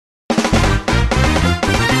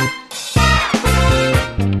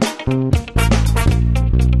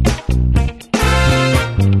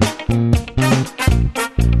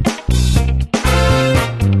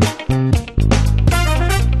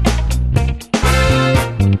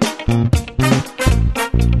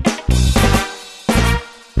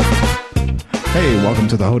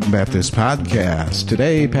to the Houghton Baptist Podcast.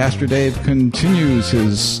 Today, Pastor Dave continues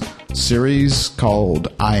his series called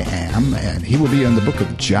I Am, and he will be in the book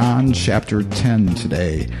of John, chapter 10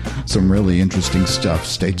 today. Some really interesting stuff.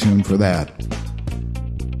 Stay tuned for that.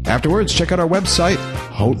 Afterwards, check out our website.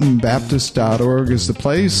 HoughtonBaptist.org is the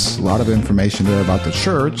place. A lot of information there about the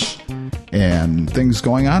church and things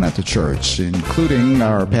going on at the church, including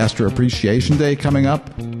our Pastor Appreciation Day coming up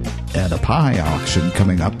and a pie auction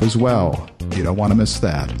coming up as well. You don't want to miss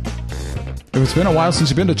that. If it's been a while since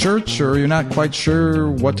you've been to church or you're not quite sure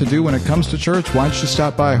what to do when it comes to church, why don't you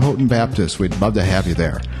stop by Houghton Baptist? We'd love to have you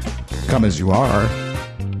there. Come as you are.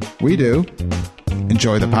 We do.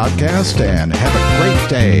 Enjoy the podcast and have a great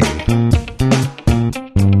day.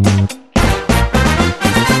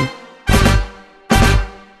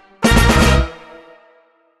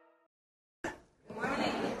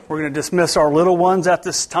 We're going to dismiss our little ones at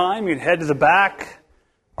this time. You'd head to the back.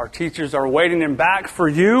 Our teachers are waiting in back for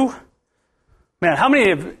you. Man, how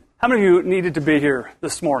many of you needed to be here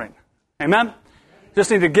this morning? Amen? Just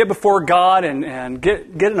need to get before God and get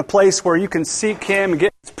in a place where you can seek Him and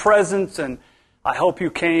get His presence. And I hope you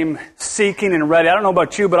came seeking and ready. I don't know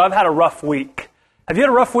about you, but I've had a rough week. Have you had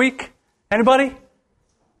a rough week? Anybody?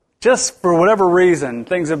 Just for whatever reason,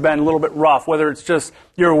 things have been a little bit rough, whether it's just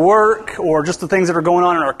your work or just the things that are going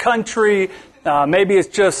on in our country. Maybe it's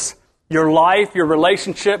just your life, your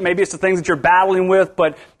relationship. Maybe it's the things that you're battling with,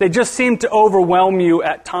 but they just seem to overwhelm you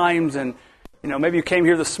at times. And, maybe you came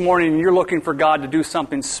here this morning and you're looking for God to do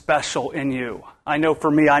something special in you. I know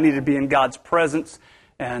for me, I need to be in God's presence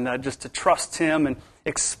and just to trust Him and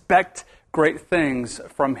expect great things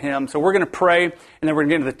from Him. So we're going to pray, and then we're going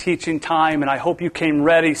to get into the teaching time, and I hope you came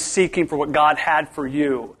ready, seeking for what God had for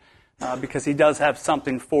you, because He does have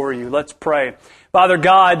something for you. Let's pray. Father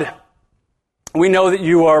God, we know that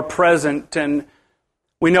You are present, and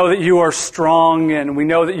we know that You are strong, and we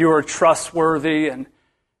know that You are trustworthy, and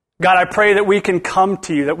God, I pray that we can come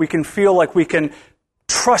to You, that we can feel like we can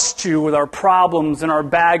trust You with our problems and our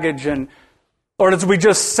baggage, and Lord, as we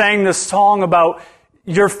just sang this song about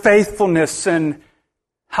Your faithfulness and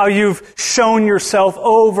how You've shown Yourself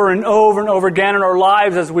over and over and over again in our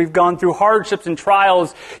lives as we've gone through hardships and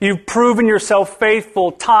trials. You've proven Yourself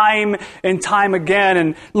faithful time and time again.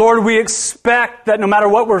 And Lord, we expect that no matter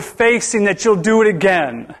what we're facing, that You'll do it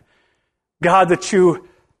again. God, that You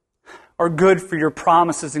are good for Your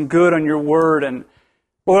promises and good on Your word. And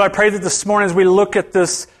Lord, I pray that this morning as we look at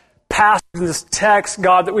this passage, this text,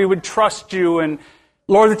 God, that we would trust You, and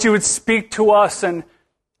Lord, that You would speak to us. And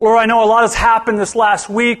Lord, I know a lot has happened this last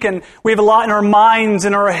week, and we have a lot in our minds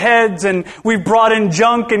and our heads, and we've brought in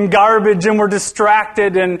junk and garbage, and we're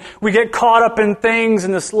distracted, and we get caught up in things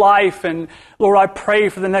in this life. And Lord, I pray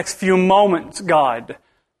for the next few moments, God,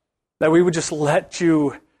 that we would just let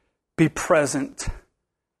You be present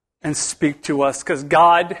and speak to us, because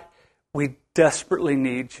God, we desperately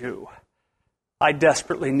need You. I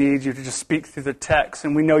desperately need You to just speak through the text,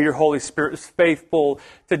 and we know Your Holy Spirit is faithful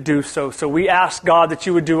to do so. So we ask, God, that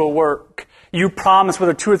You would do a work. You promise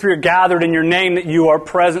whether two or three are gathered in Your name that You are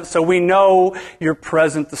present, so we know You're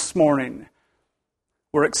present this morning.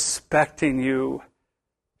 We're expecting You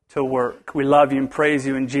to work. We love You and praise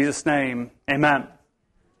You in Jesus' name. Amen.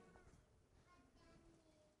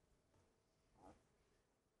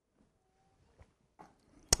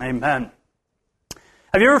 Amen.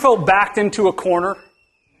 Have you ever felt backed into a corner?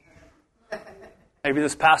 Maybe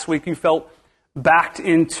this past week you felt backed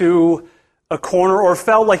into a corner, or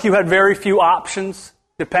felt like you had very few options,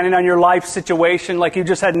 depending on your life situation, like you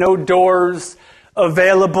just had no doors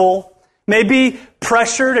available. Maybe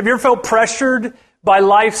pressured. Have you ever felt pressured by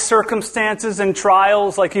life circumstances and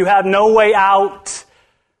trials, like you have no way out,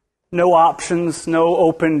 no options, no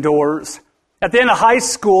open doors? At the end of high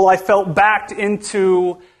school, I felt backed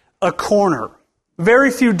into a corner.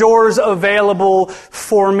 Very few doors available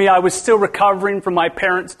for me. I was still recovering from my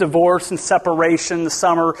parents' divorce and separation the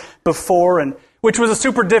summer before, and which was a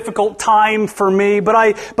super difficult time for me. But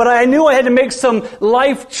I knew I had to make some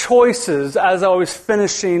life choices as I was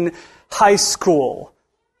finishing high school.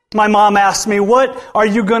 My mom asked me, "What are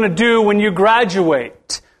you going to do when you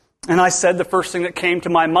graduate?" And I said the first thing that came to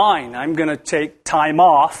my mind, I'm going to take time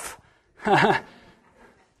off and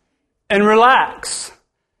relax.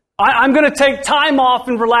 I'm going to take time off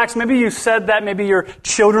and relax. Maybe you said that. Maybe your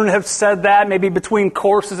children have said that. Maybe between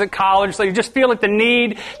courses at college. So you just feel like the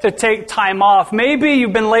need to take time off. Maybe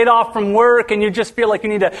you've been laid off from work and you just feel like you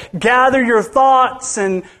need to gather your thoughts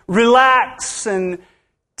and relax and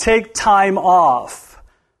take time off.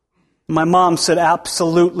 My mom said,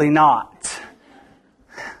 absolutely not.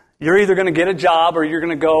 You're either going to get a job or you're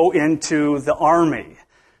going to go into the Army.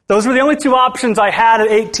 Those were the only two options I had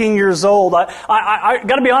at 18 years old. I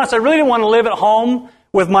got to be honest, I really didn't want to live at home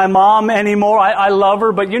with my mom anymore. I love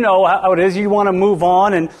her, but you know how it is. You want to move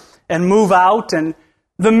on and move out. And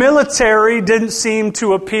the military didn't seem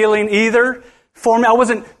too appealing either for me. I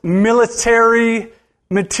wasn't military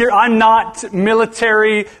material. I'm not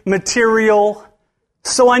military material.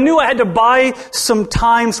 So I knew I had to buy some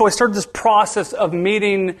time, so I started this process of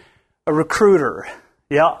meeting a recruiter.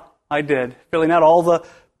 Yeah, I did. Filling out all the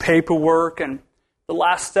paperwork, and the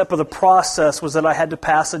last step of the process was that I had to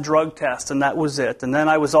pass a drug test, and that was it. And then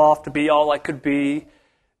I was off to be all I could be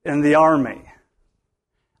in the Army.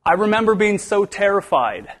 I remember being so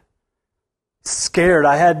terrified, scared.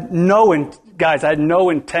 I had no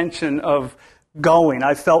intention of going.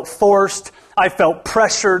 I felt forced. I felt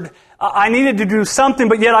pressured. I needed to do something,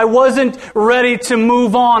 but yet I wasn't ready to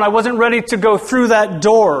move on. I wasn't ready to go through that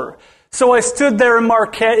door. So I stood there in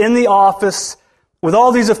Marquette in the office with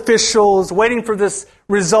all these officials waiting for this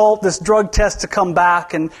result, this drug test to come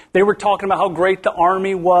back. And they were talking about how great the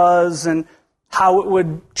Army was and how it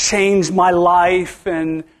would change my life.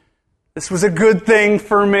 And this was a good thing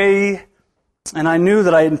for me. And I knew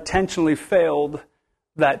that I intentionally failed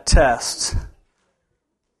that test.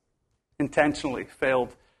 Intentionally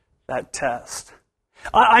failed that test.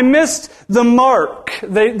 I missed the mark.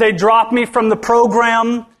 They dropped me from the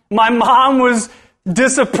program. My mom was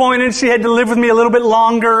disappointed. She had to live with me a little bit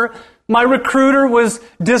longer. My recruiter was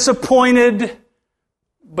disappointed.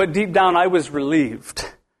 But deep down, I was relieved.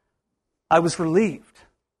 I was relieved.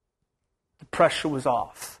 The pressure was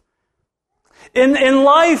off. In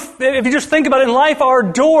life, if you just think about it, in life, our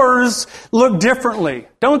doors look differently,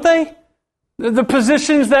 don't they? The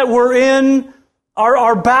positions that we're in,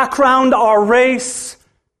 our background, our race,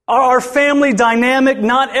 our family dynamic,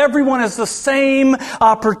 not everyone has the same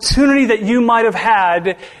opportunity that you might have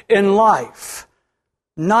had in life.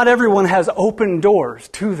 Not everyone has open doors,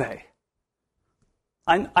 do they?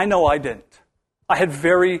 I know I didn't. I had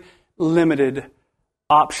very limited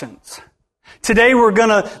options. Today we're going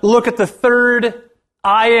to look at the third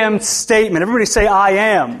I am statement. Everybody say I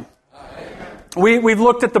am. We've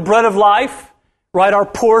looked at the bread of life, right, our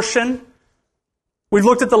portion. We've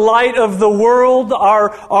looked at the light of the world,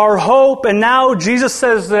 our hope, and now Jesus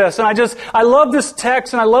says this. And I love this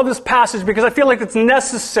text and I love this passage because I feel like it's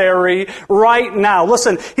necessary right now.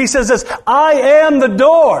 Listen, he says this, I am the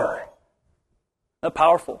door. That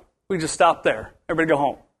powerful. We just stop there. Everybody go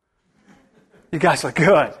home. You guys are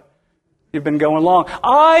good. You've been going long.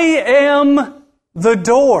 I am the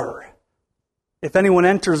door. If anyone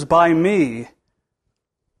enters by me,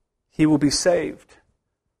 he will be saved.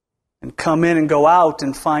 And come in and go out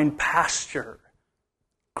and find pasture,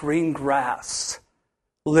 green grass,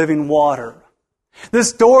 living water.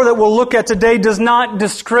 This door that we'll look at today does not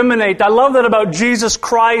discriminate. I love that about Jesus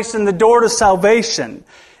Christ and the door to salvation.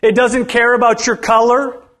 It doesn't care about your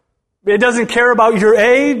color. It doesn't care about your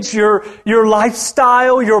age, your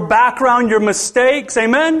lifestyle, your background, your mistakes.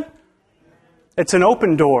 Amen? It's an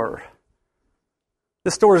open door.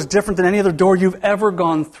 This door is different than any other door you've ever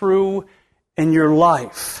gone through in your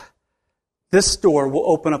life. This door will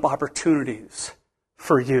open up opportunities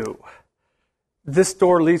for you. This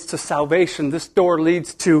door leads to salvation. This door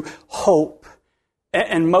leads to hope.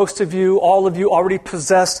 And most of you, all of you already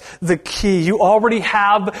possess the key. You already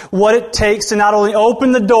have what it takes to not only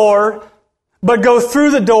open the door, but go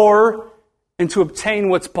through the door and to obtain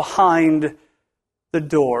what's behind the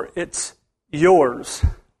door. It's yours.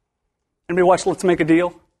 Anybody watch Let's Make a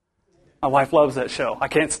Deal? My wife loves that show. I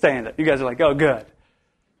can't stand it. You guys are like, oh, good.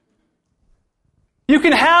 You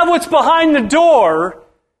can have what's behind the door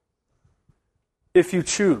if you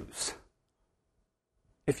choose.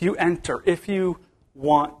 If you enter. If you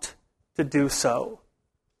want to do so.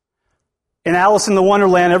 In Alice in the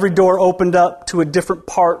Wonderland, every door opened up to a different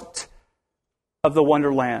part of the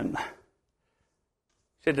Wonderland.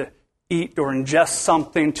 She had to eat or ingest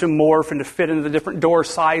something to morph and to fit into the different door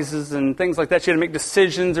sizes and things like that. She had to make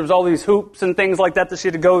decisions. There was all these hoops and things like that she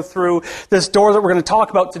had to go through. This door that we're going to talk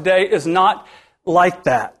about today is not like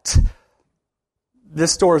that.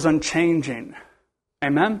 This door is unchanging.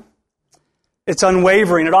 Amen? It's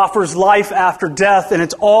unwavering. It offers life after death, and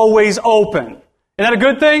it's always open. Isn't that a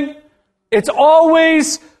good thing? It's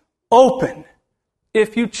always open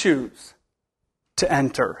if you choose to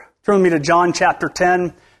enter. Turn with me to John chapter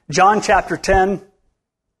 10. John chapter 10.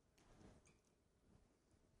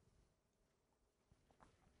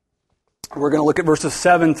 We're going to look at verses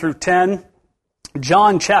 7 through 10.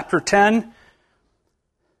 John chapter 10.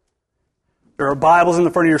 There are Bibles in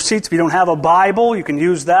the front of your seats. If you don't have a Bible, you can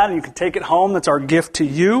use that and you can take it home. That's our gift to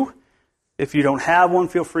you. If you don't have one,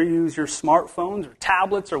 feel free to use your smartphones or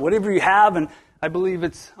tablets or whatever you have, and I believe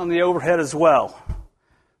it's on the overhead as well.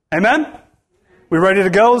 Amen? We ready to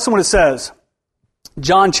go? Listen what it says.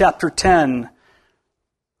 John chapter 10,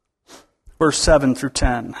 verse 7 through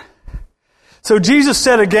 10. So Jesus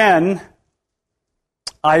said again,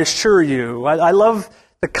 I assure you, I love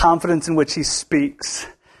the confidence in which he speaks.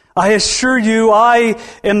 I assure you, I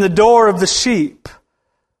am the door of the sheep.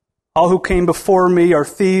 All who came before me are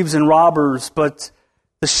thieves and robbers, but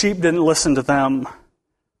the sheep didn't listen to them.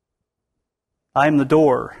 I am the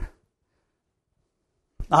door.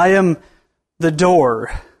 I am the door.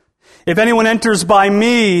 If anyone enters by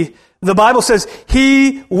me, the Bible says,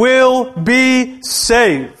 he will be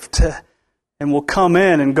saved and will come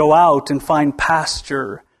in and go out and find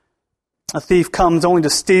pasture. A thief comes only to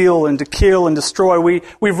steal and to kill and destroy.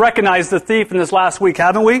 We've recognized the thief in this last week,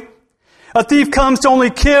 haven't we? A thief comes to only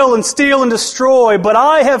kill and steal and destroy, but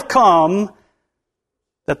I have come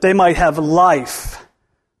that they might have life.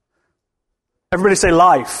 Everybody say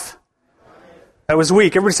life. That was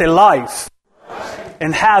weak. Everybody say life.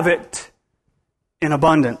 And have it in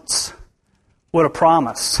abundance. What a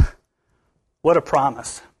promise. What a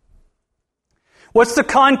promise. What's the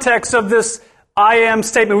context of this I am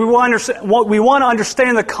statement? We want to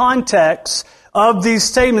understand the context of these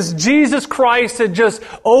statements. Jesus Christ had just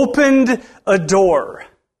opened a door.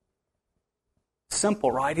 Simple,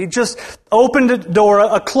 right? He just opened a door,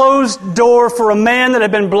 a closed door for a man that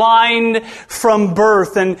had been blind from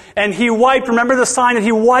birth. And he wiped, remember the sign that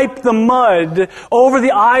he wiped the mud over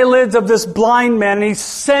the eyelids of this blind man, and he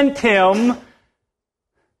sent him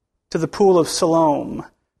to the pool of Siloam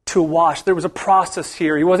to wash. There was a process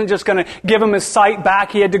here. He wasn't just going to give him his sight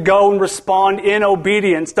back. He had to go and respond in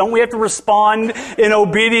obedience. Don't we have to respond in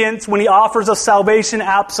obedience when he offers us salvation?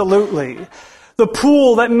 Absolutely. The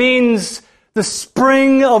pool, that means the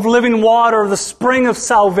spring of living water, the spring of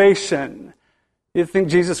salvation. You think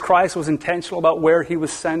Jesus Christ was intentional about where he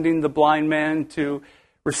was sending the blind man to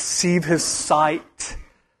receive his sight?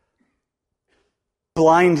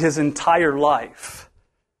 Blind his entire life.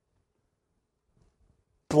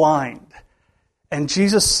 Blind. And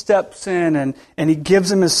Jesus steps in and he gives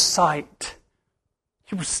him his sight.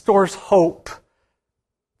 He restores hope.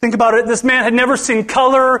 Think about it. This man had never seen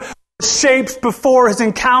color, shapes before his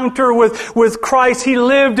encounter with Christ. He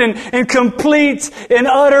lived in complete and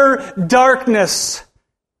utter darkness.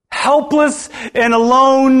 Helpless and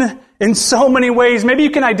alone in so many ways. Maybe you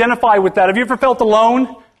can identify with that. Have you ever felt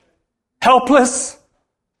alone? Helpless?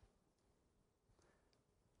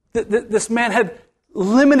 This man had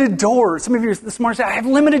limited doors. Some of you this morning say, I have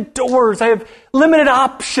limited doors. I have limited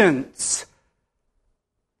options.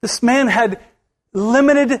 This man had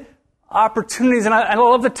limited opportunities. And I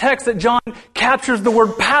love the text that John captures the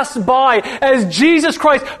word passed by. As Jesus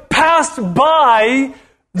Christ passed by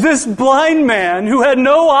this blind man who had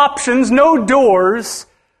no options, no doors,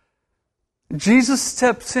 Jesus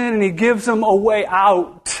steps in and he gives him a way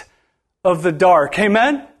out of the dark.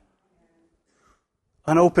 Amen?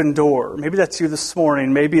 An open door. Maybe that's you this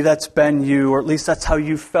morning. Maybe that's been you, or at least that's how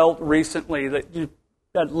you felt recently, that you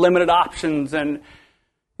had limited options and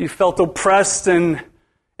you felt oppressed and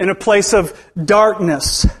in a place of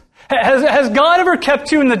darkness. Has God ever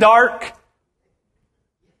kept you in the dark?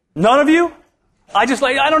 None of you? I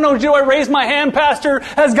don't know, do I raise my hand, Pastor?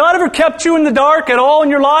 Has God ever kept you in the dark at all in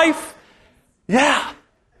your life? Yeah.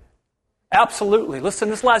 Absolutely. Listen,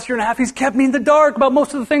 this last year and a half, He's kept me in the dark about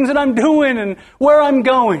most of the things that I'm doing and where I'm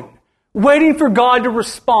going. Waiting for God to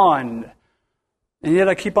respond. And yet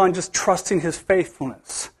I keep on just trusting His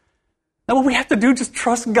faithfulness. Now what we have to do, just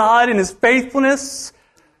trust God in His faithfulness.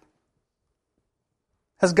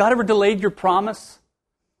 Has God ever delayed your promise?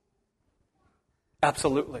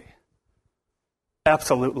 Absolutely.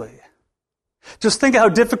 Absolutely. Just think how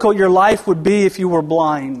difficult your life would be if you were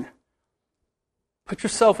blind. Put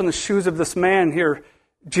yourself in the shoes of this man here.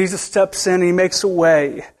 Jesus steps in and He makes a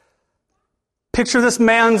way. Picture this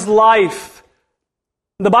man's life.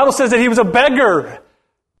 The Bible says that he was a beggar.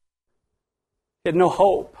 He had no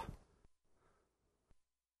hope.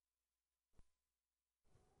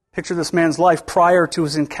 Picture this man's life prior to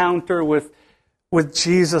his encounter with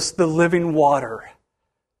Jesus, the living water,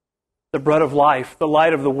 the bread of life, the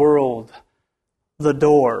light of the world, the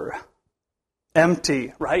door.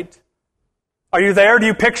 Empty, right? Are you there? Do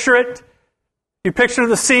you picture it? You picture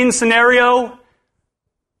the scene scenario?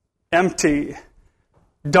 Empty,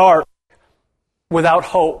 dark, without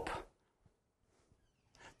hope.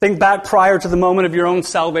 Think back prior to the moment of your own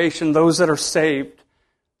salvation, those that are saved.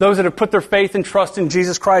 Those that have put their faith and trust in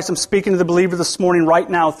Jesus Christ. I'm speaking to the believer this morning right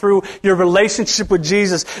now through your relationship with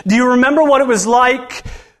Jesus. Do you remember what it was like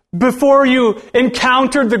before you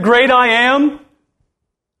encountered the great I am?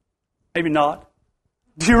 Maybe not.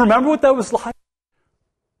 Do you remember what that was like?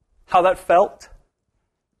 How that felt?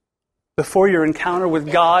 Before your encounter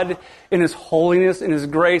with God in His holiness, in His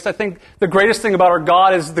grace. I think the greatest thing about our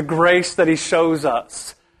God is the grace that He shows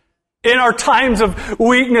us. In our times of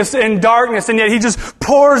weakness and darkness, and yet He just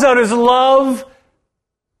pours out His love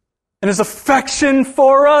and His affection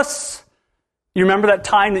for us. You remember that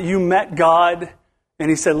time that you met God and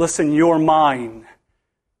He said, listen, you're mine.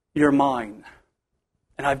 You're mine.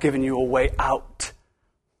 And I've given you a way out.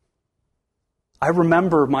 I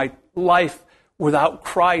remember my life without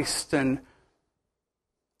Christ, and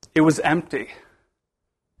it was empty.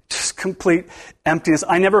 Just complete emptiness.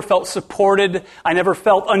 I never felt supported. I never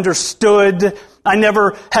felt understood. I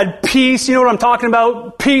never had peace. You know what I'm talking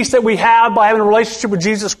about? Peace that we have by having a relationship with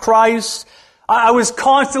Jesus Christ. I was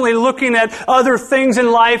constantly looking at other things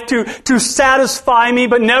in life to satisfy me,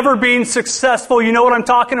 but never being successful. You know what I'm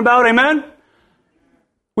talking about? Amen?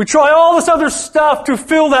 We try all this other stuff to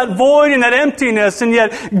fill that void and that emptiness, and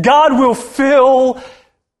yet God will fill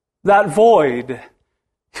that void.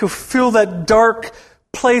 He'll fill that dark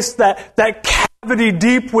place, that cavity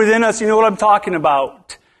deep within us. You know what I'm talking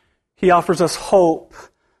about? He offers us hope.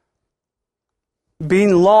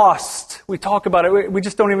 Being lost, we talk about it. We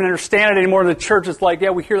just don't even understand it anymore in the church. It's like,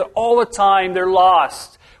 yeah, we hear that all the time. They're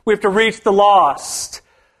lost. We have to reach the lost.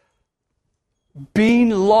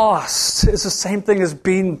 Being lost is the same thing as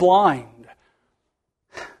being blind.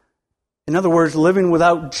 In other words, living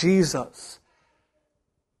without Jesus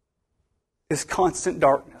is constant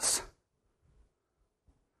darkness.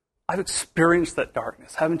 I've experienced that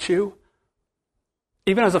darkness, haven't you?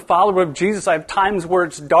 Even as a follower of Jesus, I have times where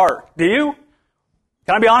it's dark. Do you?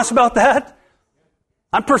 Can I be honest about that?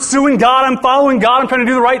 I'm pursuing God, I'm following God, I'm trying to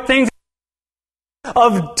do the right things.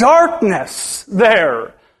 Of darkness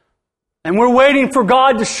there. And we're waiting for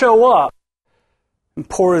God to show up and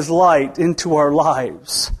pour His light into our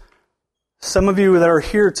lives. Some of you that are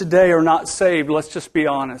here today are not saved. Let's just be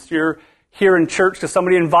honest. You're here in church because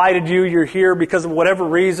somebody invited you. You're here because of whatever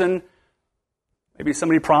reason. Maybe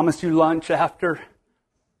somebody promised you lunch after,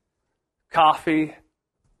 coffee,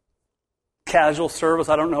 casual service.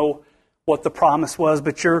 I don't know what the promise was,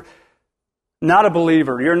 but you're not a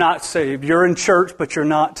believer. You're not saved. You're in church, but you're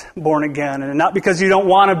not born again. And not because you don't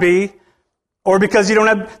want to be, or because you don't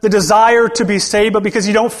have the desire to be saved, but because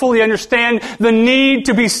you don't fully understand the need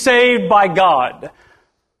to be saved by God.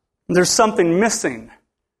 There's something missing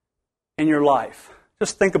in your life.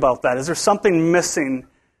 Just think about that. Is there something missing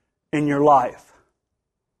in your life?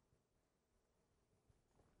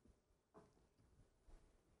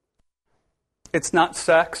 It's not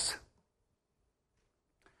sex.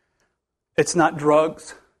 It's not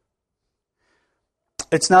drugs.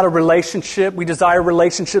 It's not a relationship. We desire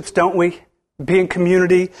relationships, don't we? Be in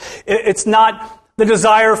community. It's not the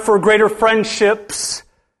desire for greater friendships.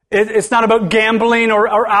 It's not about gambling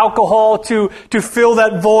or alcohol to fill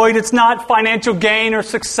that void. It's not financial gain or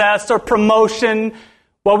success or promotion,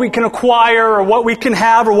 what we can acquire or what we can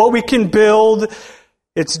have or what we can build.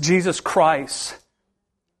 It's Jesus Christ.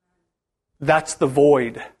 That's the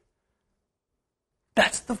void.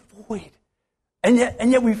 That's the void. And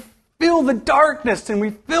yet we fill the darkness and we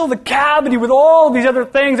fill the cavity with all these other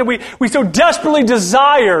things that we so desperately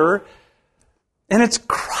desire. And it's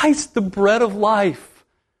Christ, the bread of life.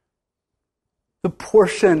 The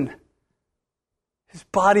portion. His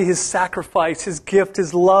body, His sacrifice, His gift,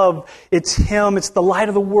 His love. It's Him. It's the light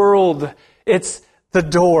of the world. It's the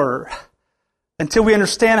door. Until we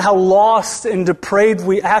understand how lost and depraved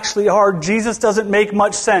we actually are, Jesus doesn't make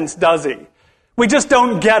much sense, does He? We just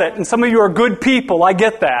don't get it. And some of you are good people. I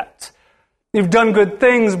get that. You've done good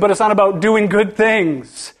things, but it's not about doing good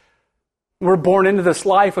things. We're born into this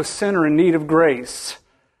life a sinner in need of grace.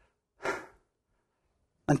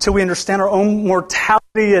 Until we understand our own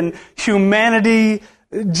mortality and humanity,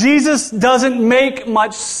 Jesus doesn't make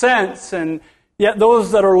much sense. And yet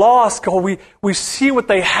those that are lost go, we see what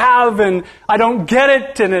they have and I don't get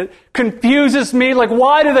it and it confuses me. Like,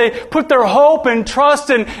 why do they put their hope and trust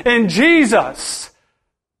in Jesus?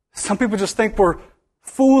 Some people just think we're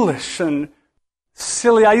foolish and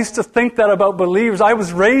silly. I used to think that about believers. I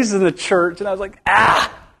was raised in the church and I was like, I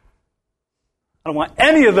don't want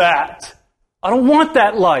any of that. I don't want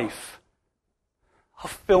that life. I'll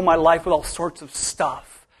fill my life with all sorts of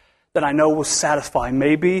stuff that I know will satisfy,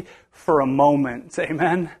 maybe for a moment.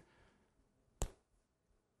 Amen?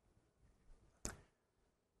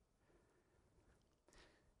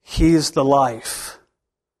 He is the life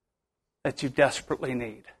that you desperately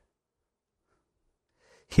need.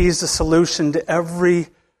 He is the solution to every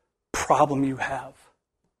problem you have.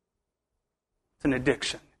 it's an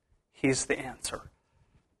addiction, He's the answer.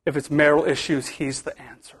 If it's marital issues, He's the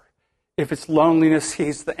answer. If it's loneliness,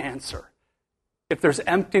 He's the answer. If there's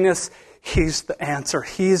emptiness, He's the answer.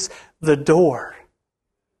 He's the door.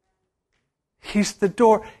 He's the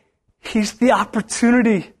door. He's the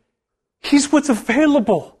opportunity. He's what's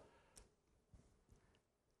available.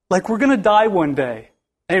 Like we're going to die one day.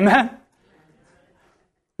 Amen?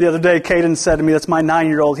 The other day, Caden said to me, that's my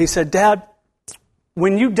 9-year-old, he said, Dad,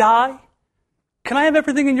 when you die, can I have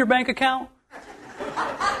everything in your bank account?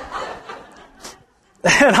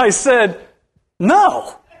 And I said,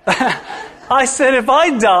 no. I said, if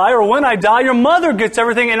I die or when I die, your mother gets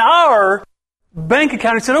everything in our bank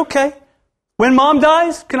account. He said, okay. When Mom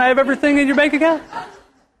dies, can I have everything in your bank account?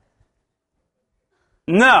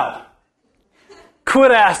 No.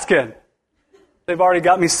 Quit asking. They've already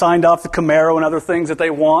got me signed off the Camaro and other things that they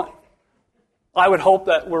want. I would hope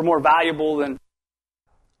that we're more valuable than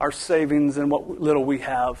our savings and what little we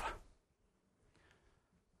have.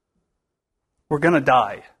 We're going to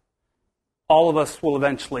die. All of us will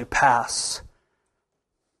eventually pass.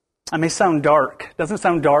 It may sound dark. Doesn't it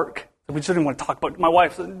sound dark? We just didn't want to talk about. My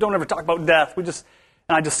wife said, don't ever talk about death. And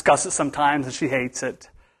I discuss it sometimes, and she hates it.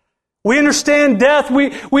 We understand death.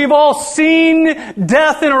 We've all seen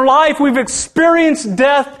death in our life. We've experienced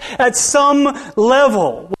death at some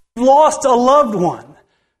level. We've lost a loved one.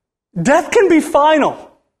 Death can be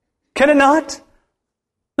final. Can it not?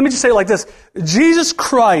 Let me just say it like this. Jesus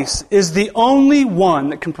Christ is the only one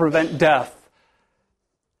that can prevent death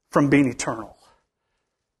from being eternal.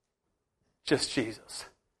 Just Jesus.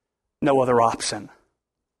 No other option.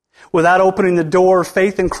 Without opening the door of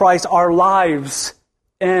faith in Christ, our lives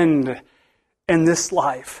end in this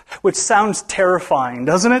life, which sounds terrifying,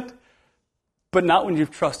 doesn't it? But not when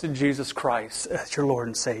you've trusted Jesus Christ as your Lord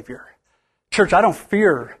and Savior. Church, I don't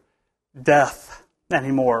fear death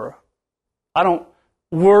anymore. I don't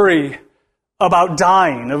worry about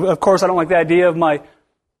dying. Of course, I don't like the idea of my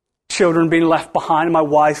children being left behind and my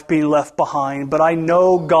wife being left behind, but I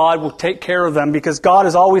know God will take care of them because God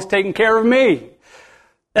has always taken care of me.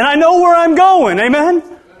 And I know where I'm going.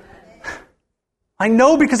 Amen? I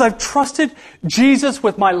know because I've trusted Jesus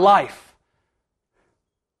with my life.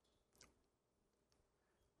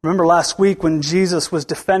 Remember last week when Jesus was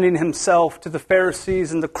defending himself to the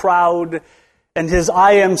Pharisees and the crowd and his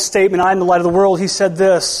I am statement, I am the light of the world, he said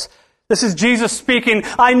this. This is Jesus speaking,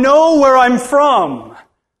 I know where I'm from.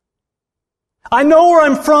 I know where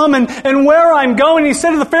I'm from and where I'm going. He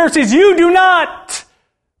said to the Pharisees, you do not,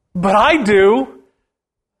 but I do.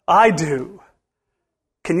 I do.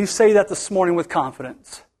 Can you say that this morning with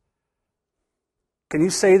confidence? Can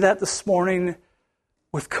you say that this morning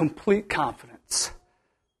with complete confidence?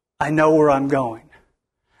 I know where I'm going.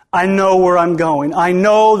 I know where I'm going. I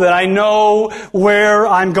know that I know where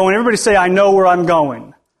I'm going. Everybody say, I know where I'm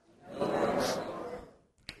going.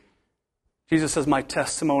 Jesus says, my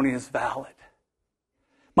testimony is valid.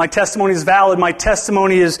 My testimony is valid. My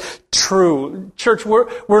testimony is true. Church,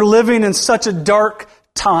 we're living in such a dark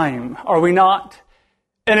time, are we not?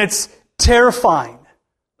 And it's terrifying.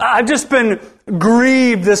 I've just been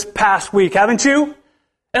grieved this past week, haven't you?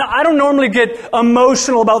 And I don't normally get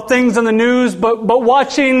emotional about things in the news, but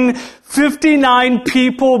watching 59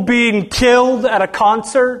 people being killed at a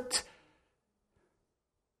concert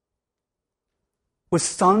with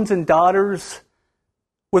sons and daughters,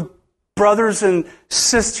 with brothers and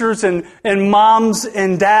sisters and moms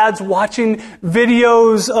and dads watching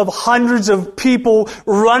videos of hundreds of people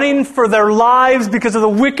running for their lives because of the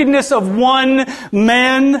wickedness of one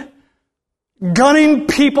man, gunning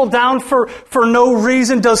people down for no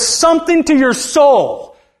reason, does something to your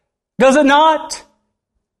soul. Does it not?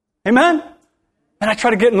 Amen? And I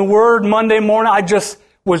try to get in the Word Monday morning. I just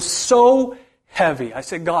was so heavy. I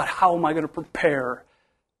said, God, how am I going to prepare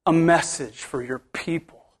a message for your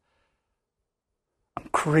people? I'm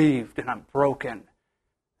grieved and I'm broken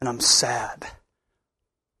and I'm sad.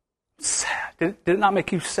 Sad. Did it not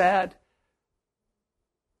make you sad?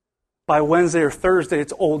 By Wednesday or Thursday,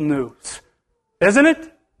 it's old news. Isn't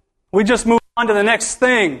it? We just move on to the next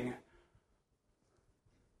thing.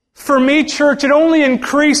 For me, church, it only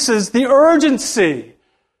increases the urgency.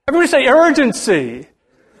 Everybody say urgency.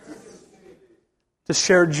 To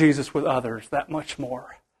share Jesus with others that much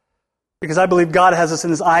more. Because I believe God has us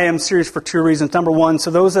in this I Am series for two reasons. Number one,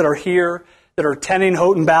 so those that are here, that are attending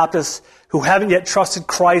Houghton Baptist, who haven't yet trusted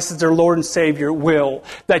Christ as their Lord and Savior, will.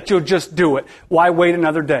 That you'll just do it. Why wait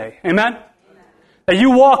another day? Amen? That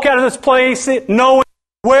you walk out of this place knowing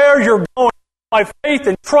where you're going by faith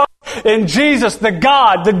and trust in Jesus, the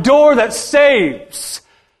God, the door that saves,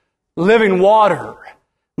 living water,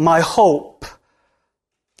 my hope.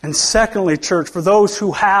 And secondly, church, for those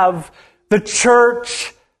who have the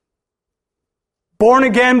church,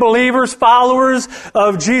 born-again believers, followers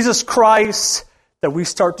of Jesus Christ, that we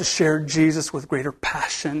start to share Jesus with greater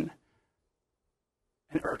passion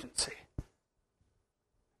and urgency.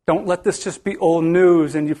 Don't let this just be old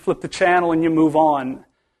news and you flip the channel and you move on.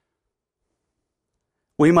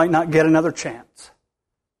 We might not get another chance.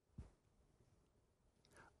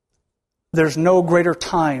 There's no greater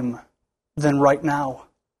time than right now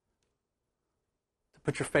to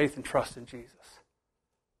put your faith and trust in Jesus.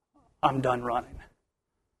 I'm done running.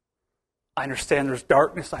 I understand there's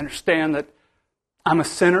darkness. I understand that I'm a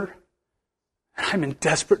sinner. I'm in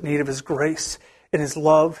desperate need of His grace and His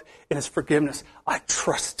love and His forgiveness. I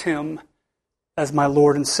trust Him as my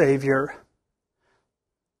Lord and Savior.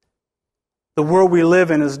 The world we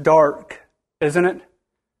live in is dark, isn't it?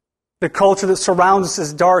 The culture that surrounds us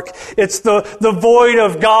is dark. It's the void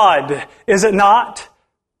of God, is it not?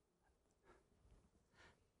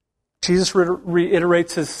 Jesus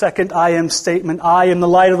reiterates His second I am statement. I am the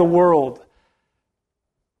light of the world.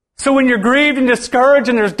 So when you're grieved and discouraged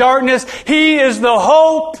and there's darkness, He is the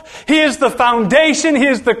hope. He is the foundation. He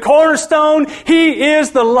is the cornerstone. He is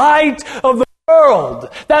the light of the world.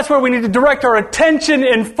 That's where we need to direct our attention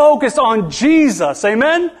and focus on Jesus.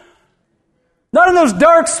 Amen? Not in those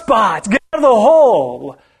dark spots. Get out of the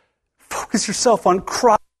hole. Focus yourself on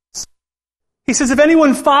Christ. He says, if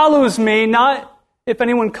anyone follows me, not if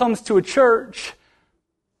anyone comes to a church,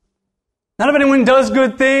 not if anyone does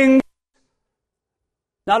good things,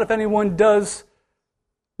 not if anyone does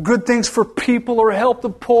good things for people or help the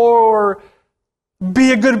poor or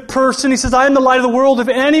be a good person. He says, I am the light of the world. If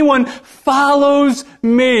anyone follows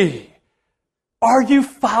me, are you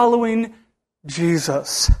following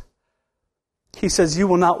Jesus? He says, you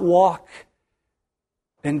will not walk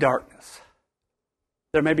in darkness.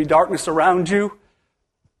 There may be darkness around you,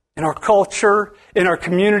 in our culture, in our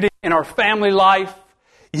community, in our family life.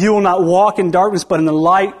 You will not walk in darkness, but in the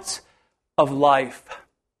light of life.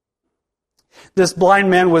 This blind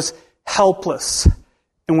man was helpless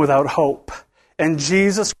and without hope, and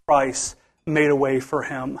Jesus Christ made a way for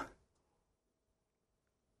him.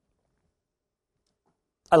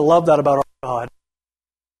 I love that about our God.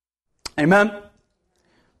 Amen?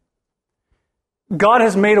 God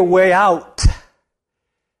has made a way out,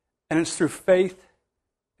 and it's through faith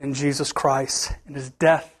in Jesus Christ, in His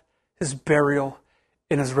death, His burial,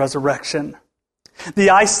 and His resurrection. The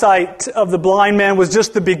eyesight of the blind man was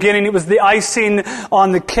just the beginning. It was the icing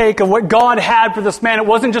on the cake of what God had for this man. It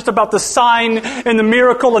wasn't just about the sign and the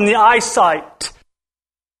miracle and the eyesight.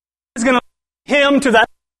 It's going to lead him to that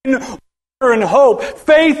and hope.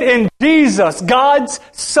 Faith in Jesus, God's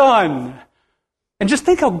Son. And just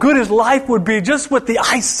think how good his life would be just with the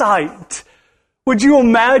eyesight. Would you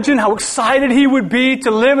imagine how excited he would be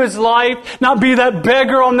to live his life, not be that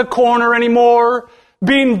beggar on the corner anymore,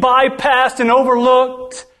 being bypassed and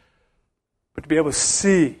overlooked, but to be able to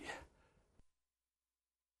see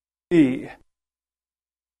and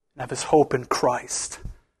have his hope in Christ,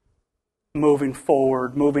 moving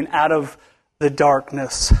forward, moving out of the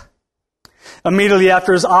darkness. Immediately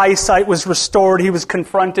after his eyesight was restored, he was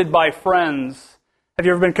confronted by friends. Have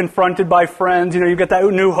you ever been confronted by friends? You know, you've got that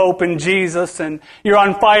new hope in Jesus and you're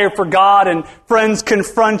on fire for God and friends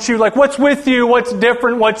confront you like, what's with you? What's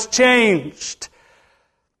different? What's changed?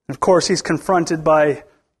 And of course, he's confronted by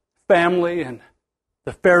family and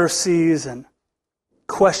the Pharisees and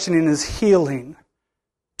questioning his healing,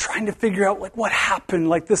 trying to figure out like what happened.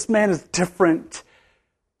 Like this man is different.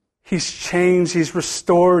 He's changed. He's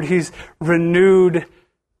restored. He's renewed.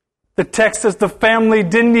 The text says the family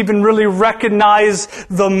didn't even really recognize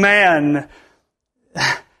the man.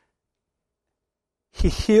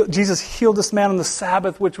 Jesus healed this man on the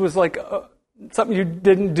Sabbath, which was like something you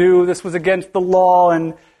didn't do. This was against the law.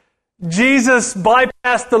 And Jesus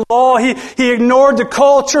bypassed the law. He ignored the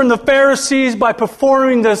culture and the Pharisees by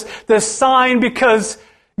performing this sign because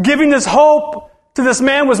giving this hope to this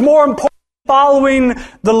man was more important than following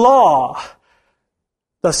the law.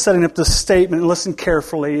 Thus setting up this statement, and listen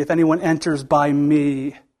carefully, if anyone enters by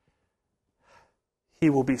me,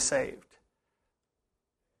 he will be saved.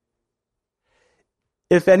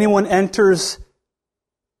 If anyone enters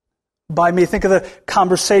by me, think of the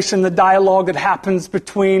conversation, the dialogue that happens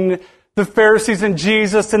between the Pharisees and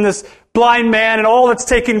Jesus and this blind man and all that's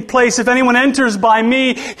taking place. If anyone enters by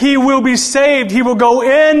me, he will be saved. He will go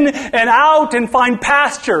in and out and find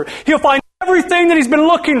pasture. He'll find everything that he's been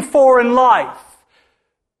looking for in life.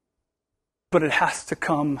 But it has to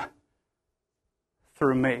come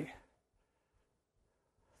through me.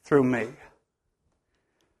 Through me.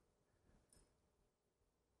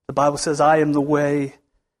 The Bible says, I am the way,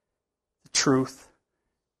 truth,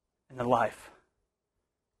 and the life.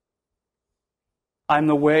 I'm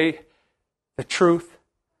the way, the truth,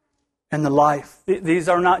 and the life. These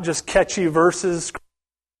are not just catchy verses.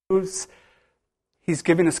 He's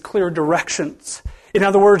giving us clear directions. In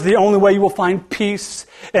other words, the only way you will find peace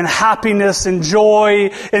and happiness and joy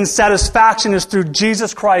and satisfaction is through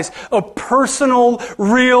Jesus Christ. A personal,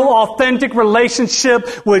 real, authentic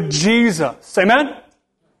relationship with Jesus. Amen?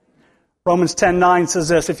 Romans 10:9 says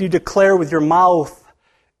this, if you declare with your mouth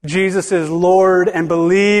Jesus is Lord and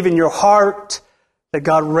believe in your heart that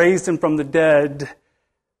God raised him from the dead.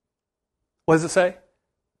 What does it say?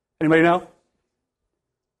 Anybody know?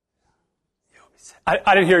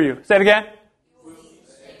 I didn't hear you. Say it again.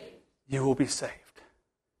 You will be saved.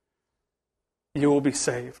 You will be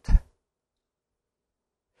saved.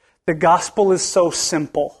 The gospel is so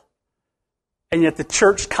simple, and yet the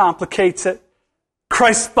church complicates it.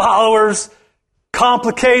 Christ's followers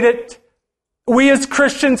complicate it. We as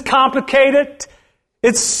Christians complicate it.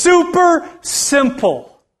 It's super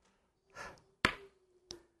simple.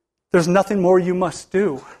 There's nothing more you must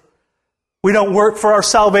do. We don't work for our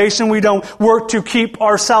salvation. We don't work to keep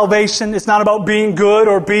our salvation. It's not about being good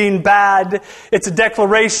or being bad. It's a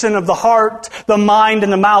declaration of the heart, the mind,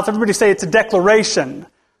 and the mouth. Everybody say it's a declaration.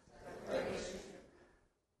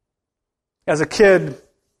 As a kid,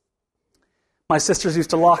 my sisters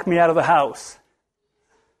used to lock me out of the house.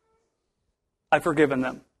 I've forgiven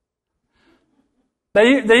them.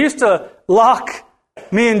 They used to lock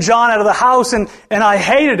me and John out of the house, and I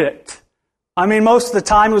hated it. I mean, most of the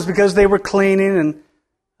time it was because they were cleaning, and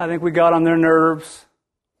I think we got on their nerves,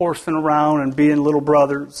 horsing around and being little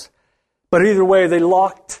brothers. But either way, they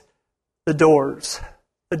locked the doors.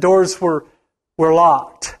 The doors were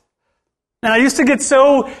locked. And I used to get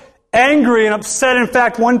so angry and upset. In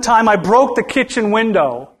fact, one time I broke the kitchen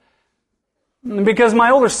window because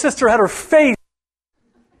my older sister had her face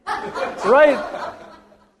right.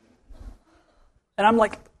 And I'm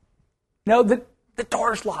like, no, the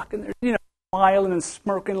door's locked, and they're, smiling and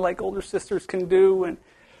smirking like older sisters can do, and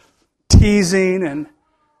teasing, and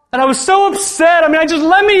I was so upset. I mean, just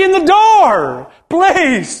let me in the door,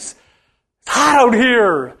 please. It's hot out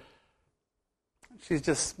here. She's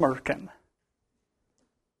just smirking,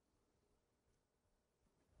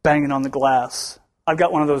 banging on the glass. I've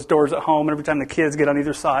got one of those doors at home, and every time the kids get on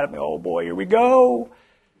either side, I'm like, oh boy, here we go.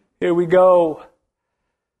 Here we go.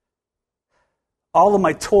 All of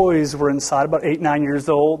my toys were inside, about 8, 9 years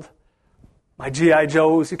old. My G.I.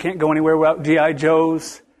 Joes. You can't go anywhere without G.I.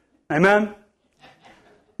 Joes. Amen?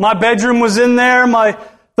 My bedroom was in there.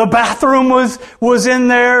 The bathroom was in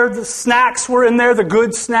there. The snacks were in there, the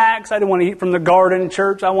good snacks. I didn't want to eat from the garden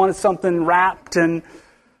church. I wanted something wrapped, and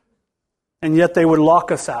yet they would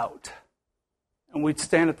lock us out. And we'd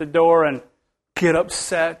stand at the door and get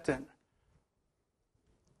upset. And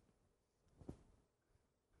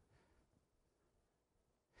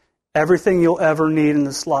everything you'll ever need in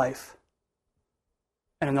this life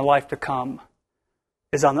and in the life to come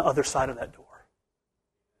is on the other side of that door.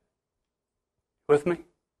 With me?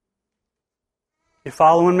 You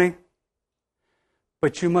following me?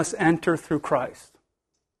 But you must enter through Christ.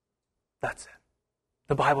 That's it.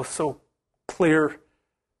 The Bible's so clear.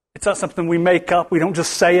 It's not something we make up. We don't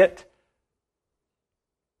just say it.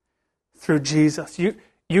 Through Jesus.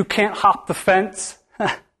 You can't hop the fence.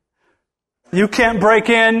 You can't break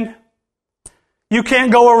in. You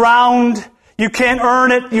can't go around. You can't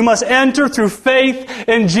earn it. You must enter through faith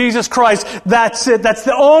in Jesus Christ. That's it. That's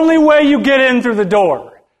the only way you get in through the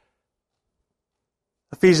door.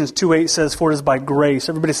 Ephesians 2:8 says, for it is by grace.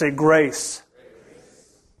 Everybody say grace.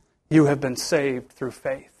 You have been saved through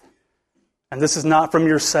faith. And this is not from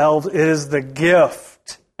yourselves. It is the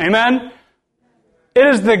gift. Amen? It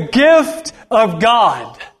is the gift of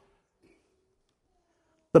God.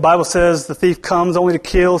 The Bible says the thief comes only to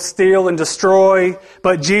kill, steal, and destroy.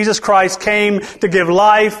 But Jesus Christ came to give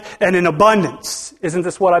life and in abundance. Isn't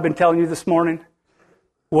this what I've been telling you this morning?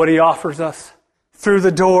 What He offers us through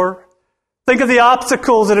the door. Think of the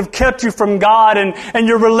obstacles that have kept you from God and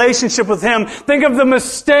your relationship with Him. Think of the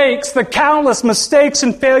mistakes, the countless mistakes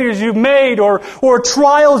and failures you've made or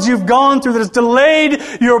trials you've gone through that has delayed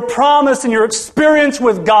your promise and your experience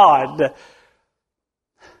with God.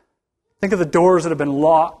 Think of the doors that have been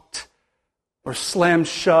locked or slammed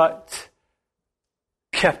shut,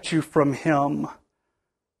 kept you from Him.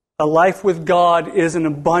 A life with God is an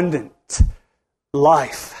abundant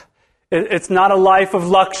life. It's not a life of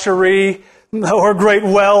luxury or great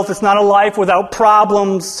wealth. It's not a life without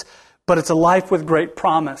problems, but it's a life with great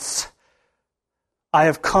promise. I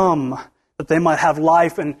have come that they might have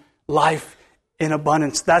life and life in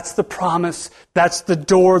abundance. That's the promise. That's the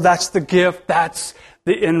door. That's the gift. That's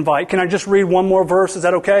the invite. Can I just read one more verse? Is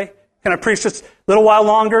that okay? Can I preach just a little while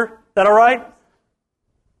longer? Is that all right?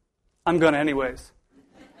 I'm going to anyways.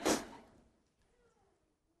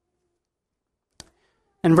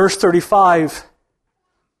 In verse 35,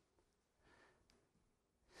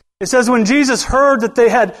 it says, when Jesus heard that they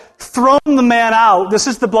had thrown the man out, this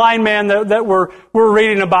is the blind man that we're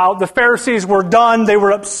reading about. The Pharisees were done. They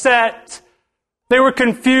were upset. They were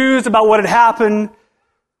confused about what had happened.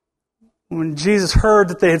 When Jesus heard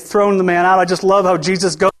that they had thrown the man out, I just love how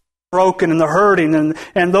Jesus goes broken and the hurting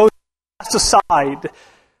and those cast aside.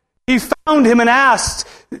 He found him and asked,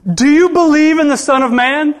 do you believe in the Son of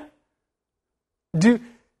Man? Do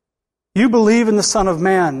you believe in the Son of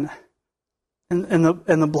Man? And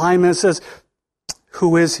the blind man says,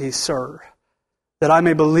 who is he, sir, that I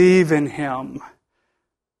may believe in him?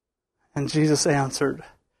 And Jesus answered,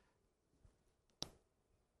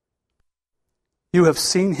 you have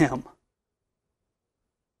seen him.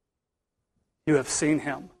 You have seen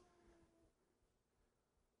him.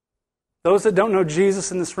 Those that don't know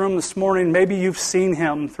Jesus in this room this morning, maybe you've seen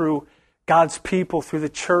him through God's people, through the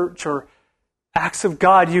church, or acts of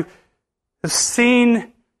God. You have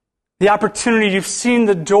seen the opportunity, you've seen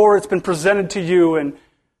the door that's been presented to you, and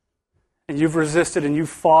you've resisted, and you've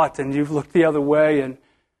fought, and you've looked the other way, and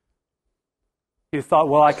you thought,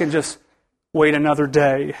 well, I can just wait another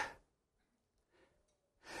day.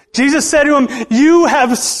 Jesus said to him, you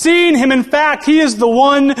have seen him. In fact, he is the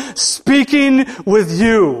one speaking with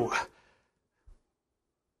you.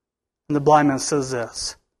 And the blind man says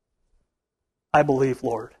this, I believe,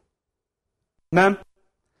 Lord. Amen?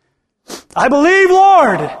 I believe,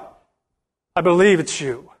 Lord. I believe it's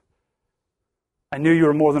you. I knew you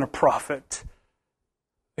were more than a prophet,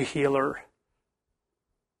 a healer.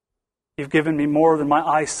 You've given me more than my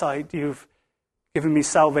eyesight. You've given me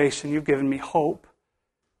salvation. You've given me hope.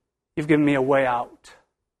 You've given me a way out.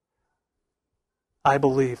 I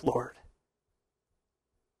believe, Lord.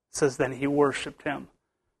 It says then he worshipped him.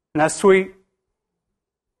 And that's sweet.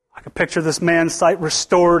 I can picture this man's sight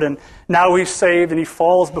restored, and now he's saved, and he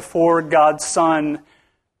falls before God's Son,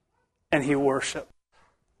 and he worships.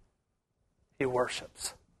 He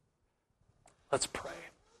worships. Let's pray.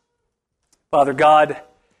 Father God,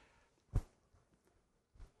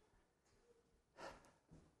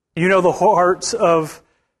 you know the hearts of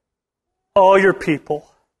all your people.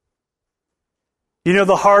 You know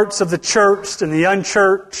the hearts of the churched and the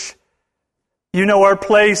unchurched. You know our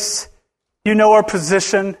place. You know our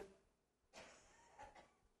position.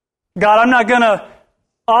 God, I'm not going to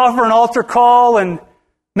offer an altar call and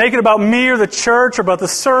make it about me or the church or about the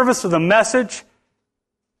service or the message.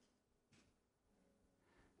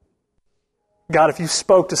 God, if you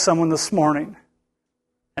spoke to someone this morning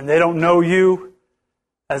and they don't know you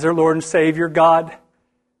as their Lord and Savior, God,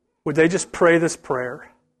 would they just pray this prayer?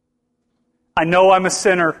 I know I'm a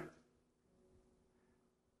sinner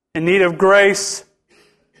in need of grace,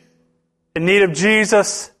 in need of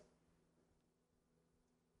Jesus.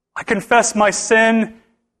 I confess my sin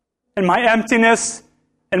and my emptiness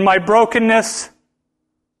and my brokenness.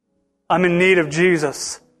 I'm in need of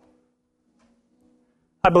Jesus.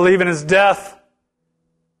 I believe in His death,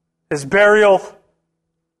 His burial,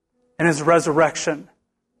 and His resurrection.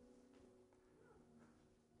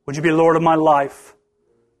 Would you be Lord of my life?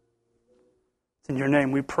 It's in your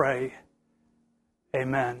name we pray.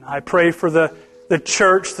 Amen. I pray for the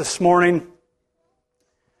church this morning.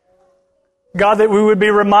 God, that we would be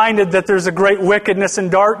reminded that there's a great wickedness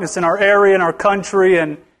and darkness in our area, in our country.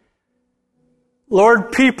 And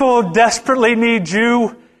Lord, people desperately need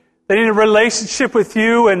you. They need a relationship with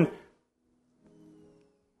you. And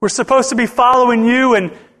we're supposed to be following you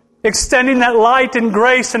and extending that light and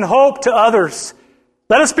grace and hope to others.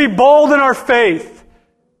 Let us be bold in our faith.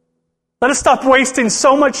 Let us stop wasting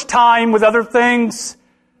so much time with other things.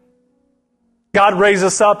 God, raise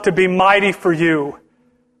us up to be mighty for you.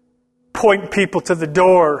 Point people to the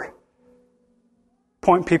door.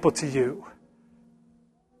 Point people to you.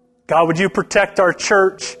 God, would you protect our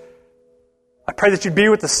church? I pray that you'd be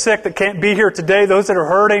with the sick that can't be here today, those that are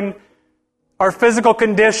hurting, our physical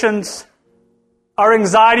conditions, our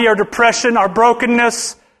anxiety, our depression, our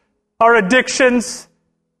brokenness, our addictions,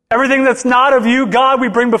 everything that's not of you, God, we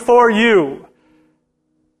bring before you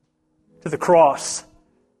to the cross.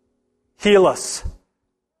 Heal us.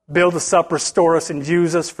 Build us up, restore us, and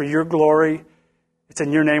use us for your glory. It's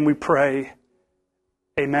in your name we pray.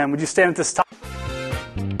 Amen. Would you stand at this time?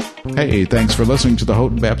 Hey, thanks for listening to the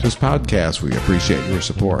Houghton Baptist Podcast. We appreciate your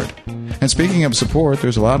support. And speaking of support,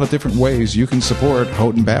 there's a lot of different ways you can support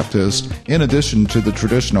Houghton Baptist in addition to the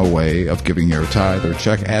traditional way of giving your tithe or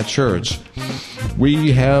check at church.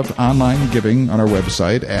 We have online giving on our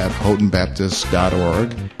website at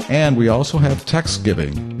houghtonbaptist.org, and we also have text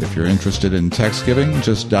giving. If you're interested in text giving,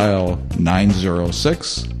 just dial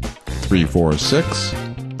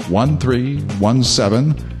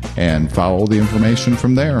 906-346-1317 and follow the information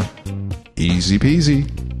from there. Easy peasy.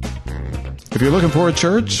 If you're looking for a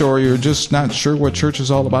church or you're just not sure what church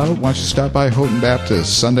is all about, why don't you stop by Houghton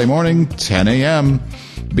Baptist Sunday morning, 10 a.m.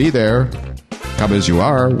 Be there. Come as you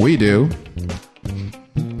are. We do.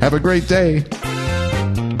 Have a great day.